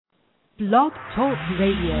Blog Talk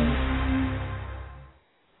Radio.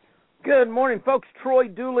 Good morning, folks. Troy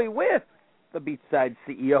Dooley with the Beachside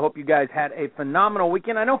CEO. Hope you guys had a phenomenal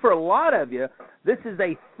weekend. I know for a lot of you, this is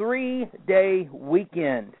a 3-day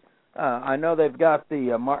weekend. I know they've got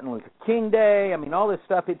the Martin Luther King Day. I mean, all this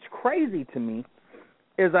stuff. It's crazy to me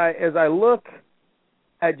as I look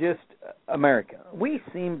at just America. We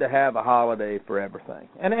seem to have a holiday for everything.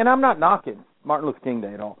 And I'm not knocking Martin Luther King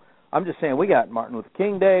Day at all. I'm just saying we got Martin Luther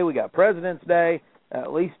King Day, we got President's Day.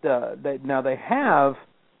 At least they have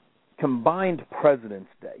combined President's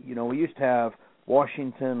Day. You know, we used to have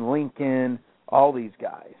Washington, Lincoln, all these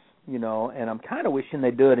guys, you know, and I'm kind of wishing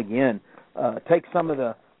they'd do it again. Take some of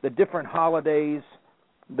the different holidays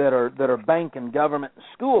that are bank and government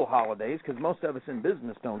school holidays, because most of us in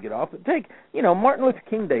business don't get off. But take, you know, Martin Luther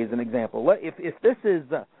King Day as an example. If this is,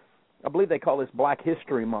 I believe they call this Black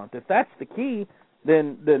History Month. If that's the key,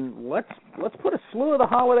 then let's put a slew of the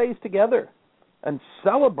holidays together and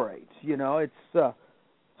celebrate. You know, it's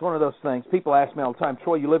one of those things. People ask me all the time,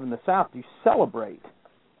 Troy, you live in the South, do you celebrate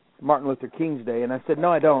Martin Luther King's Day? And I said,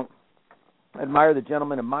 no, I don't. I admire the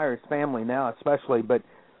gentleman, admire his family now especially, but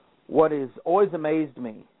what has always amazed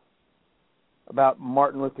me about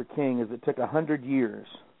Martin Luther King is it took 100 years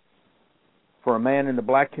for a man in the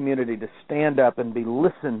black community to stand up and be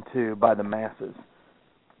listened to by the masses.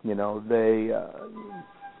 You know,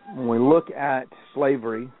 when we look at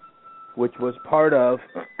slavery, which was part of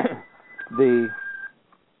the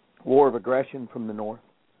war of aggression from the North,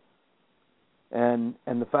 and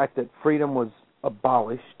the fact that freedom was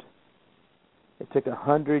abolished, it took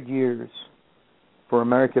 100 years for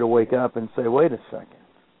America to wake up and say, wait a second,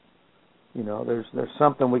 you know, there's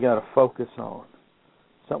something we got to focus on,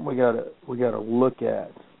 something we got to look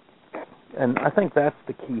at, and I think that's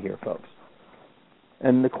the key here, folks.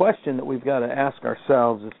 And the question that we've got to ask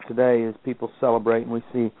ourselves is today, as people celebrate, and we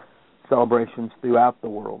see celebrations throughout the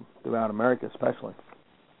world, throughout America especially,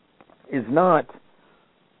 is not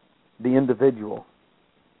the individual,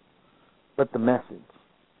 but the message.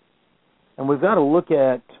 And we've got to look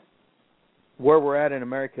at where we're at in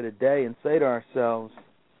America today and say to ourselves,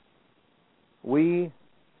 we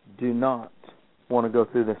do not want to go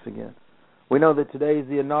through this again. We know that today is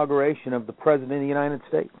the inauguration of the President of the United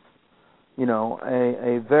States. You know,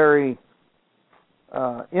 a very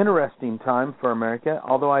interesting time for America.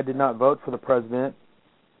 Although I did not vote for the president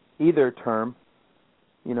either term,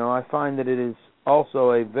 you know, I find that it is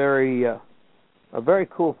also a very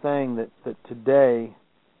cool thing that today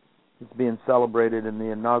is being celebrated in the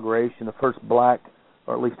inauguration, the first black,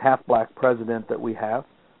 or at least half black president that we have.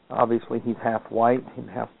 Obviously, he's half white and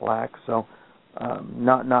half black, so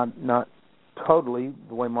not totally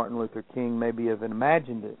the way Martin Luther King maybe have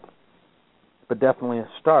imagined it, but definitely a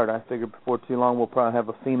start. I figure before too long we'll probably have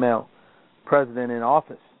a female president in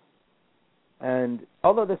office. And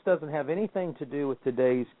although this doesn't have anything to do with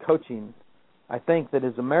today's coaching, I think that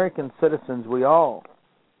as American citizens, we all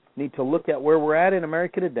need to look at where we're at in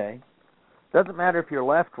America today. Doesn't matter if you're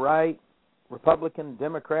left, right, Republican,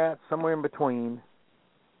 Democrat, somewhere in between.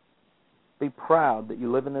 Be proud that you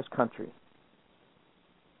live in this country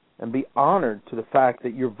and be honored to the fact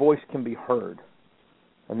that your voice can be heard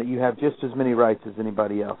and that you have just as many rights as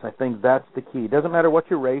anybody else. I think that's the key. It doesn't matter what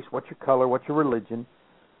your race, what your color, what your religion.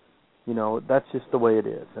 You know, that's just the way it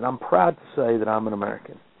is. And I'm proud to say that I'm an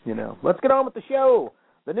American, you know. Let's get on with the show.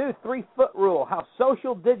 The new 3-foot rule, how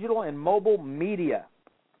social, digital, and mobile media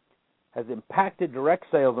has impacted direct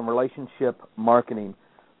sales and relationship marketing.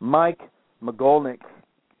 Mike Magolnick.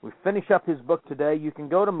 We finish up his book today. You can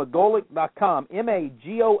go to Magolnick.com,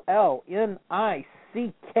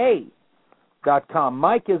 Magolnick.com.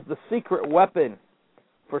 Mike is the secret weapon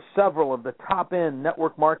for several of the top-end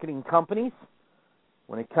network marketing companies.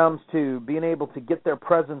 When it comes to being able to get their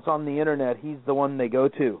presence on the Internet, he's the one they go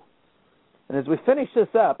to. And as we finish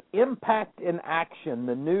this up, Impact in Action,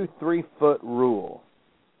 the new 3-foot rule.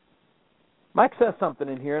 Mike says something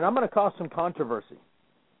in here, and I'm going to cause some controversy.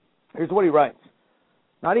 Here's what he writes.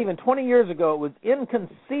 Not even 20 years ago, it was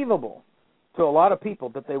inconceivable to a lot of people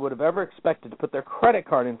that they would have ever expected to put their credit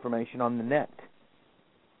card information on the net.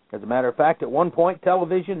 As a matter of fact, at one point,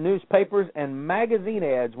 television, newspapers, and magazine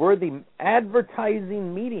ads were the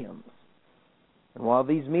advertising mediums. And while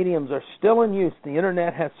these mediums are still in use, the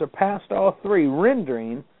Internet has surpassed all three,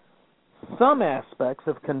 rendering some aspects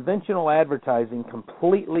of conventional advertising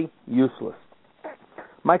completely useless.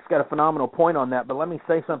 Mike's got a phenomenal point on that, but let me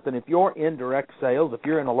say something. If you're in direct sales, if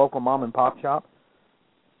you're in a local mom-and-pop shop,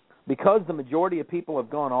 because the majority of people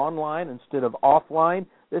have gone online instead of offline,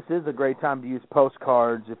 this is a great time to use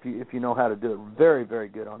postcards if you know how to do it. Very, very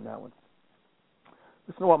good on that one.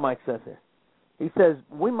 Listen to what Mike says here. He says,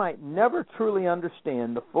 we might never truly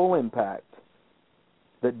understand the full impact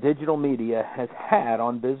that digital media has had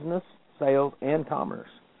on business, sales, and commerce.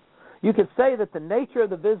 You could say that the nature of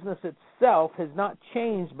the business itself has not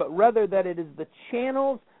changed, but rather that it is the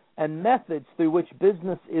channels and methods through which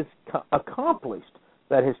business is accomplished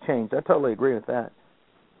that has changed. I totally agree with that.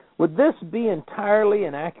 Would this be entirely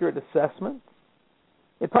an accurate assessment?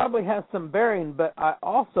 It probably has some bearing, but I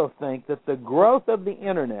also think that the growth of the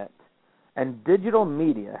Internet and digital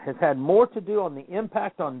media has had more to do on the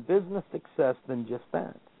impact on business success than just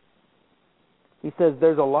that. He says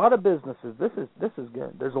there's a lot of businesses, this is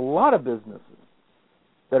good, there's a lot of businesses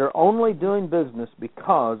that are only doing business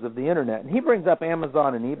because of the Internet. And he brings up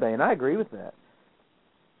Amazon and eBay, and I agree with that.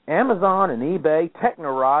 Amazon and eBay,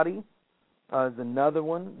 Technorati is another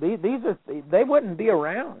one. They wouldn't be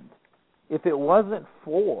around if it wasn't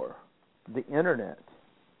for the Internet.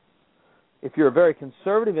 If you're a very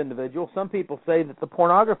conservative individual, some people say that the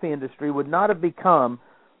pornography industry would not have become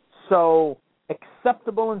so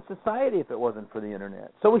acceptable in society if it wasn't for the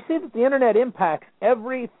Internet. So we see that the Internet impacts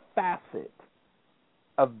every facet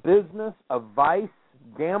of business, of vice,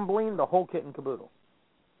 gambling, the whole kit and caboodle.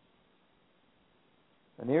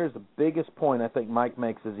 And here's the biggest point I think Mike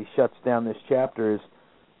makes as he shuts down this chapter is,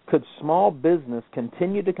 could small business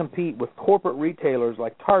continue to compete with corporate retailers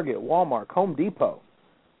like Target, Walmart, Home Depot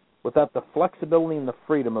without the flexibility and the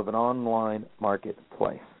freedom of an online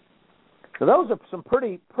marketplace? So those are some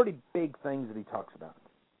pretty big things that he talks about.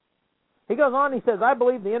 He goes on, he says, I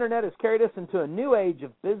believe the Internet has carried us into a new age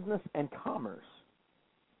of business and commerce.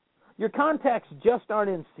 Your contacts just aren't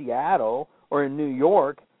in Seattle or in New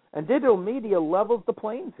York, and digital media levels the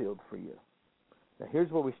playing field for you. Now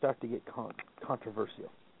here's where we start to get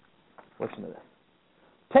controversial. Listen to this.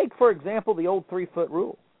 Take, for example, the old 3-foot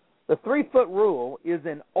rule. The 3-foot rule is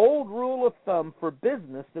an old rule of thumb for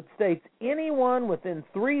business that states anyone within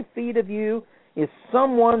 3 feet of you is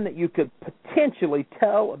someone that you could potentially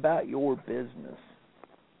tell about your business.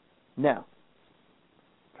 Now,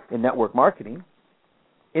 in network marketing,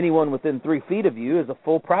 anyone within 3 feet of you is a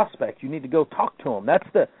full prospect. You need to go talk to them.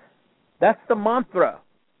 That's the mantra,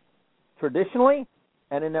 traditionally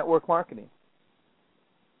and in network marketing.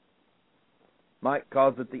 Mike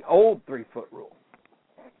calls it the old 3-foot rule.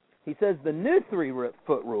 He says the new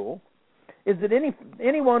 3-foot rule is that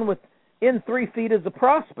anyone within 3 feet is a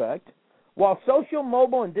prospect, while social,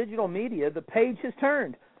 mobile, and digital media, the page has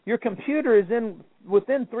turned. Your computer is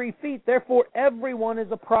within 3 feet, therefore everyone is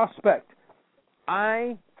a prospect.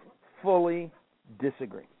 I fully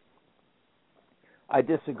disagree. I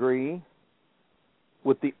disagree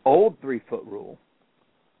with the old 3-foot rule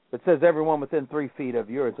that says everyone within 3 feet of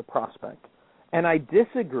you is a prospect. And I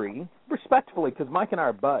disagree, respectfully, because Mike and I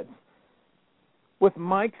are buds, with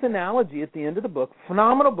Mike's analogy at the end of the book.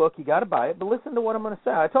 Phenomenal book. You got to buy it. But listen to what I'm going to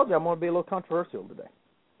say. I told you I'm going to be a little controversial today.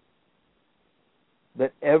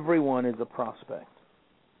 That everyone is a prospect.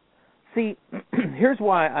 See, here's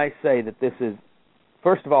why I say that this is,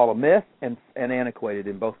 first of all, a myth and antiquated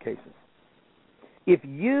in both cases. If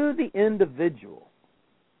you, the individual,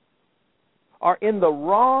 are in the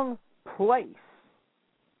wrong place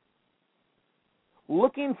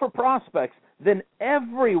looking for prospects, then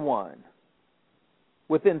everyone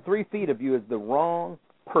within 3 feet of you is the wrong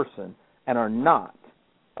person and are not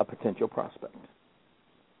a potential prospect.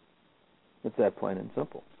 It's that plain and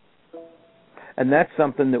simple. And that's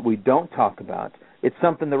something that we don't talk about. It's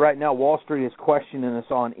something that right now Wall Street is questioning us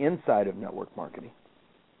on inside of network marketing.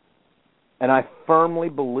 And I firmly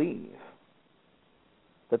believe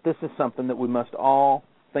that this is something that we must all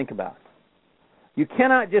think about. You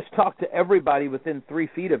cannot just talk to everybody within 3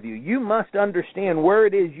 feet of you. You must understand where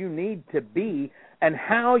it is you need to be and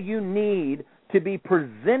how you need to be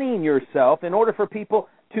presenting yourself in order for people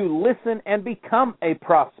to listen and become a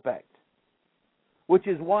prospect. Which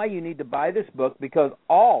is why you need to buy this book, because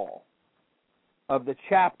all of the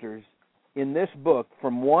chapters in this book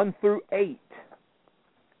from 1 through 8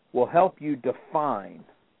 will help you define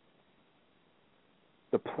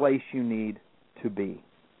the place you need to be.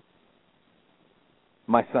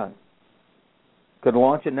 My son could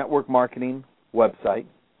launch a network marketing website,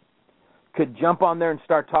 could jump on there and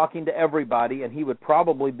start talking to everybody, and he would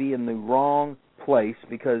probably be in the wrong place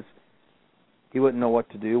because he wouldn't know what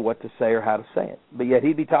to do, what to say, or how to say it. But yet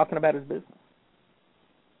he'd be talking about his business.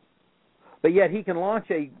 But yet he can launch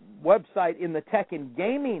a website in the tech and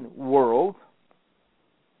gaming world,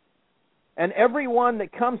 and everyone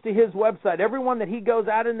that comes to his website, everyone that he goes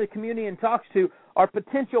out in the community and talks to, are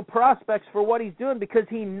potential prospects for what he's doing because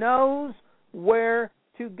he knows where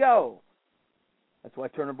to go. That's why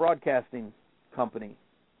Turner Broadcasting Company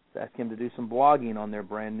asked him to do some blogging on their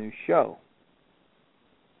brand new show.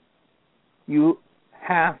 you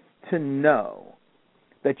have to know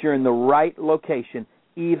that you're in the right location,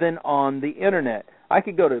 even on the Internet. I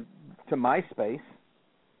could go to MySpace,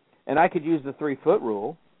 and I could use the 3-foot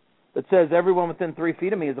rule that says everyone within 3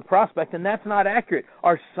 feet of me is a prospect, and that's not accurate.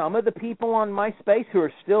 Are some of the people on MySpace who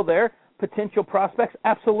are still there potential prospects?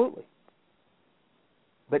 Absolutely.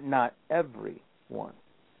 But not everyone.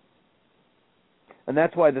 And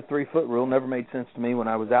that's why the 3-foot rule never made sense to me when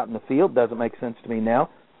I was out in the field. Doesn't make sense to me now.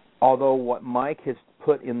 Although what Mike has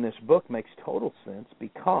put in this book makes total sense,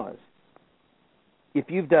 because if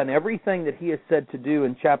you've done everything that he has said to do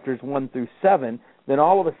in chapters 1 through 7, then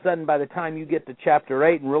all of a sudden by the time you get to chapter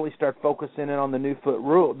 8 and really start focusing in on the new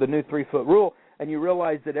 3-foot rule, and you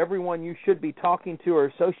realize that everyone you should be talking to or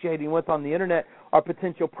associating with on the Internet are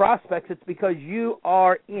potential prospects, it's because you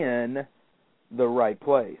are in the right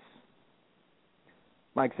place.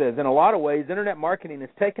 Mike says, in a lot of ways, Internet marketing has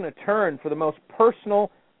taken a turn for the most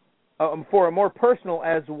personal, for a more personal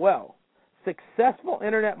as well. Successful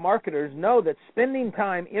Internet marketers know that spending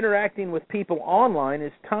time interacting with people online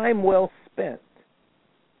is time well spent.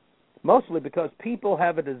 Mostly because people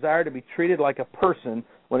have a desire to be treated like a person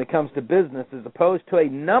when it comes to business, as opposed to a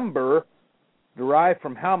number derived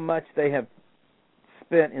from how much they have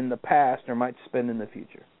spent in the past or might spend in the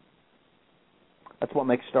future. That's what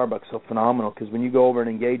makes Starbucks so phenomenal, because when you go over and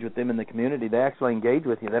engage with them in the community, they actually engage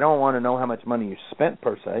with you. They don't want to know how much money you spent,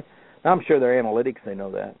 per se. Now, I'm sure their analytics, they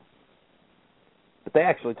know that. But they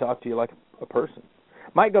actually talk to you like a person.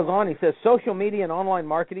 Mike goes on, he says, social media and online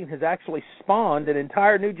marketing has actually spawned an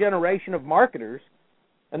entire new generation of marketers,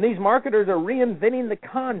 and these marketers are reinventing the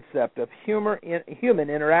concept of human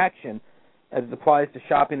interaction as it applies to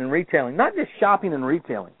shopping and retailing. Not just shopping and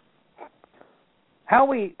retailing. How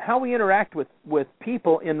we interact with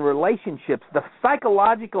people in relationships, the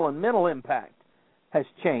psychological and mental impact has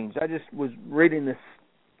changed. I just was reading this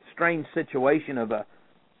strange situation of a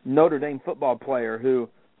Notre Dame football player who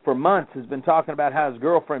for months has been talking about how his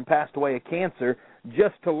girlfriend passed away of cancer,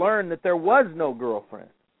 just to learn that there was no girlfriend.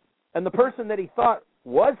 And the person that he thought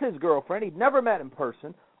was his girlfriend, he'd never met in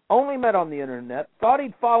person, only met on the Internet, thought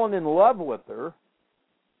he'd fallen in love with her,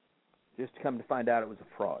 just to come to find out it was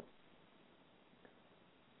a fraud.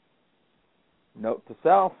 Note to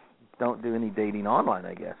self, don't do any dating online,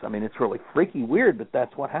 I guess. I mean, it's really freaky weird, but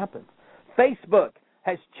that's what happens. Facebook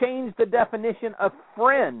has changed the definition of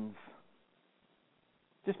friends.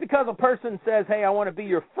 Just because a person says, hey, I want to be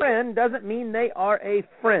your friend, doesn't mean they are a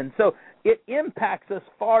friend. So it impacts us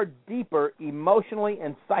far deeper emotionally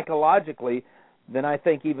and psychologically than I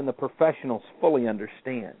think even the professionals fully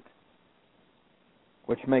understand,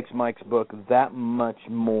 which makes Mike's book that much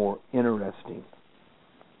more interesting.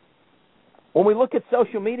 When we look at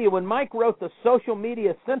social media, when Mike wrote the Social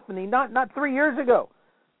Media Symphony, not 3 years ago,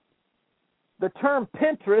 the term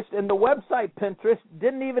Pinterest and the website Pinterest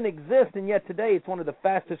didn't even exist, and yet today it's one of the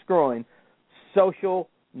fastest-growing social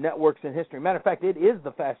networks in history. Matter of fact, it is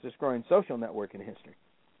the fastest-growing social network in history.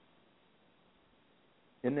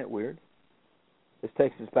 Isn't it weird? This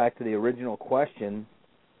takes us back to the original questions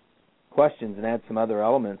and adds some other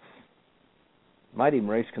elements. Might even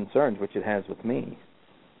raise concerns, which it has with me.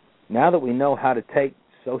 Now that we know how to take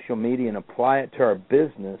social media and apply it to our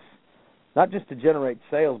business, not just to generate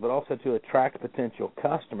sales, but also to attract potential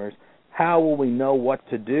customers, how will we know what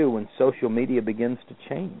to do when social media begins to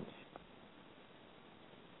change?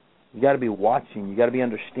 You got to be watching. You got to be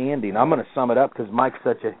understanding. I'm going to sum it up because Mike's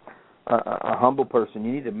such a humble person.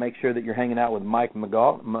 You need to make sure that you're hanging out with Mike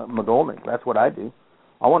McGolnick. That's what I do.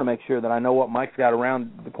 I want to make sure that I know what Mike's got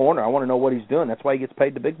around the corner. I want to know what he's doing. That's why he gets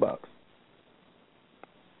paid the big bucks.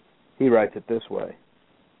 He writes it this way.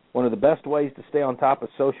 One of the best ways to stay on top of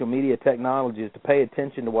social media technology is to pay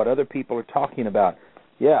attention to what other people are talking about.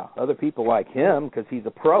 Yeah, other people like him because he's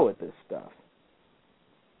a pro at this stuff.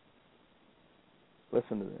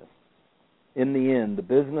 Listen to this. In the end, the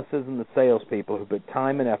businesses and the salespeople who put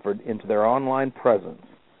time and effort into their online presence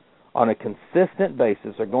on a consistent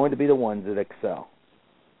basis are going to be the ones that excel.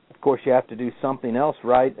 Of course, you have to do something else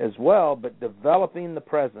right as well, but developing the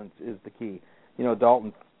presence is the key. You know,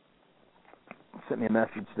 Dalton sent me a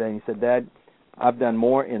message today, and he said, Dad, I've done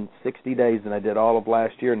more in 60 days than I did all of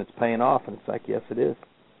last year, and it's paying off. And it's like, yes, it is.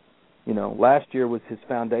 You know, last year was his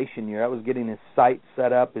foundation year. That was getting his site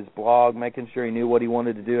set up, his blog, making sure he knew what he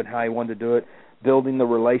wanted to do and how he wanted to do it, building the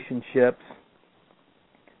relationships,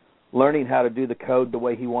 learning how to do the code the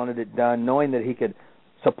way he wanted it done, knowing that he could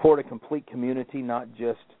support a complete community, not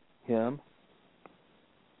just him.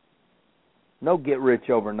 No get rich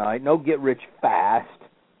overnight, no get rich fast.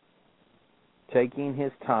 Taking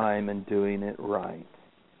his time and doing it right.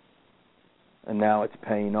 And now it's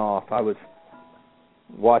paying off. I was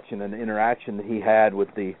watching an interaction that he had with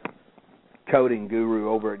the coding guru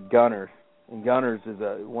over at Gunners. And Gunners is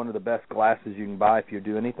one of the best glasses you can buy if you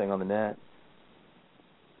do anything on the net.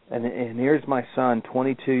 And here's my son,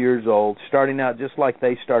 22 years old, starting out just like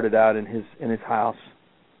they started out in his house,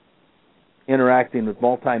 interacting with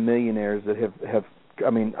multimillionaires that have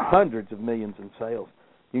hundreds of millions in sales.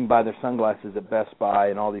 You can buy their sunglasses at Best Buy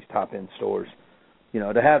and all these top-end stores. You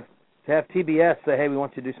know, to have TBS say, hey, we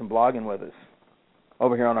want you to do some blogging with us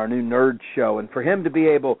over here on our new Nerd Show. And for him to be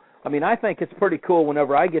able, I think it's pretty cool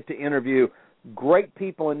whenever I get to interview great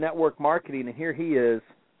people in network marketing, and here he is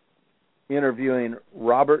interviewing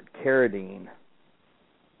Robert Carradine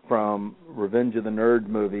from Revenge of the Nerd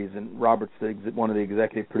movies, and Robert's one of the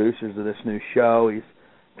executive producers of this new show. He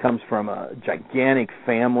comes from a gigantic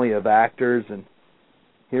family of actors, and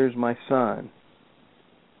here's my son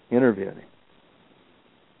interviewing him.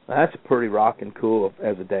 That's pretty rockin' cool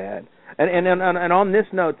as a dad. And on this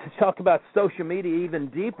note, to talk about social media even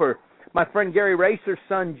deeper, my friend Gary Racer's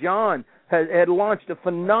son John had launched a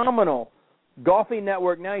phenomenal golfing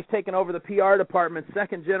network. Now he's taken over the PR department,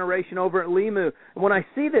 second generation over at Limu. And when I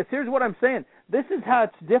see this, here's what I'm saying. This is how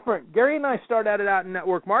it's different. Gary and I started out in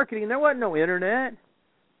network marketing. There wasn't no internet.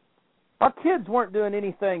 Our kids weren't doing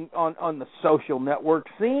anything on the social network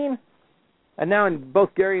scene. And now in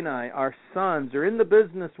both Gary and I, our sons are in the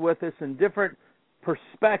business with us in different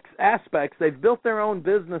aspects. They've built their own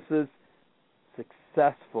businesses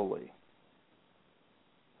successfully.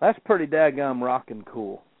 That's pretty daggum rockin'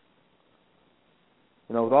 cool.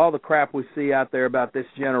 You know, with all the crap we see out there about this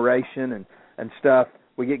generation and stuff,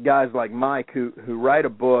 we get guys like Mike who write a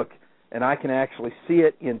book, and I can actually see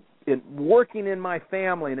it in working in my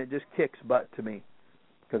family, and it just kicks butt to me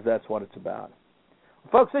because that's what it's about.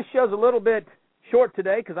 Folks, this show's a little bit short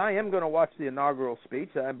today because I am going to watch the inaugural speech.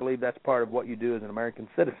 I believe that's part of what you do as an American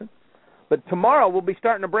citizen. But tomorrow we'll be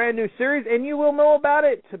starting a brand new series, and you will know about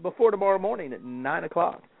it before tomorrow morning at 9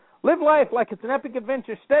 o'clock. Live life like it's an epic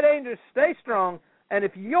adventure. Stay dangerous, stay strong, and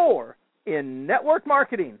if you're in network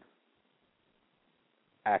marketing,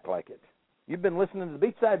 act like it. You've been listening to the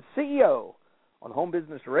Beachside CEO on Home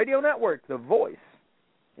Business Radio Network, the voice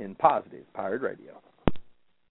in positive powered radio.